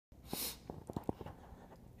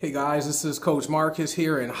Hey guys, this is Coach Marcus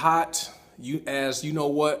here in hot, as you know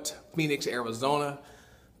what, Phoenix, Arizona.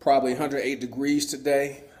 Probably 108 degrees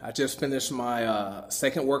today. I just finished my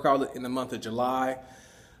second workout in the month of July.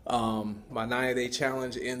 My 90-day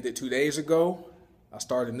challenge ended 2 days ago. I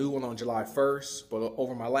started a new one on July 1st, but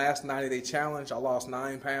over my last 90-day challenge, I lost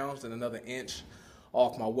 9 pounds and another inch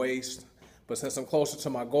off my waist. But since I'm closer to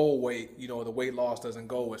my goal weight, the weight loss doesn't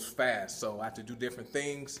go as fast. So I have to do different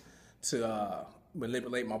things to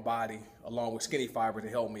manipulate my body along with Skinny Fiber to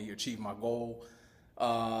help me achieve my goal.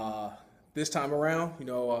 This time around,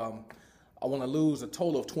 I want to lose a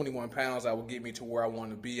total of 21 pounds that will get me to where I want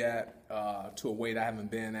to be at, to a weight I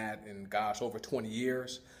haven't been at in, over 20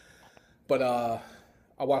 years. But I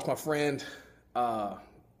watched my friend,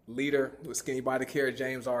 leader with Skinny Body Care,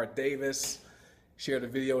 James R. Davis, shared a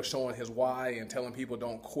video showing his why and telling people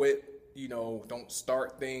don't quit, don't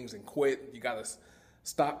start things and quit. You got to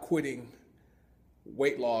stop quitting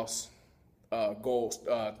weight loss goals,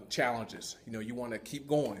 challenges. You want to keep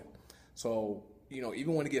going. So,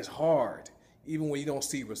 even when it gets hard, even when you don't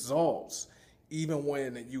see results, even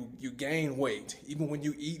when you gain weight, even when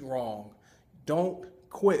you eat wrong, don't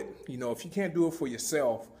quit. If you can't do it for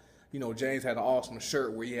yourself, James had an awesome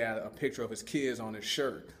shirt where he had a picture of his kids on his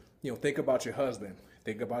shirt. Think about your husband,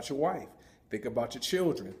 think about your wife, think about your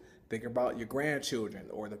children, think about your grandchildren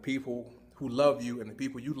or the people who love you and the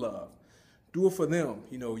people you love. Do it for them.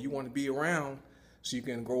 You want to be around so you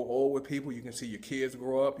can grow old with people. You can see your kids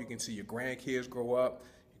grow up. You can see your grandkids grow up.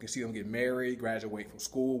 You can see them get married, graduate from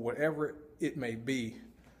school, whatever it may be.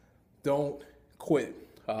 Don't quit.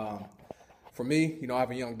 For me, I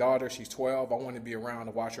have a young daughter. She's 12. I want to be around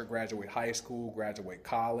to watch her graduate high school, graduate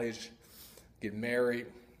college, get married,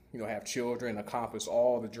 have children, accomplish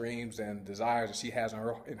all the dreams and desires that she has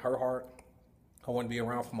in her heart. I want to be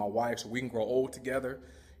around for my wife so we can grow old together.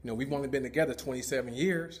 We've only been together 27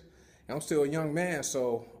 years, and I'm still a young man,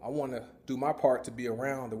 so I want to do my part to be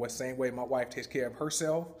around the same way my wife takes care of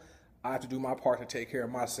herself. I have to do my part to take care of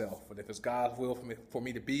myself. But if it's God's will for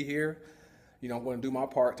me to be here, I'm going to do my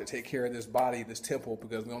part to take care of this body, this temple,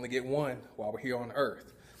 because we only get one while we're here on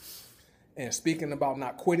earth. And speaking about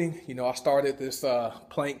not quitting, I started this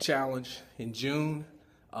plank challenge in June.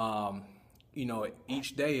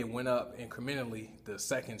 Each day it went up incrementally, the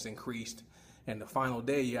seconds increased. And the final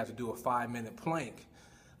day, you have to do a 5-minute plank.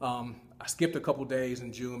 I skipped a couple days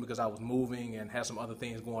in June because I was moving and had some other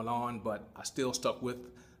things going on, but I still stuck with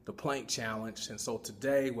the plank challenge. And so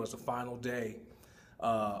today was the final day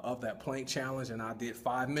of that plank challenge, and I did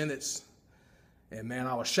 5 minutes. And man,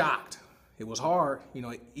 I was shocked. It was hard.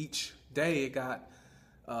 Each day it got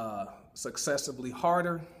successively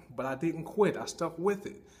harder, but I didn't quit. I stuck with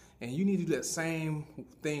it. And you need to do that same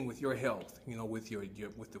thing with your health,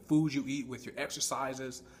 with the foods you eat, with your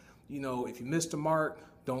exercises. If you miss the mark,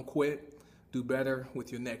 don't quit. Do better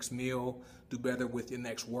with your next meal. Do better with your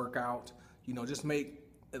next workout. Just make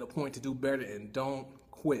it a point to do better and don't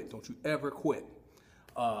quit. Don't you ever quit.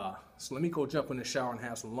 So let me go jump in the shower and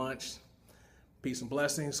have some lunch. Peace and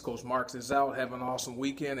blessings. Coach Marks is out. Have an awesome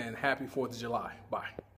weekend and happy 4th of July. Bye.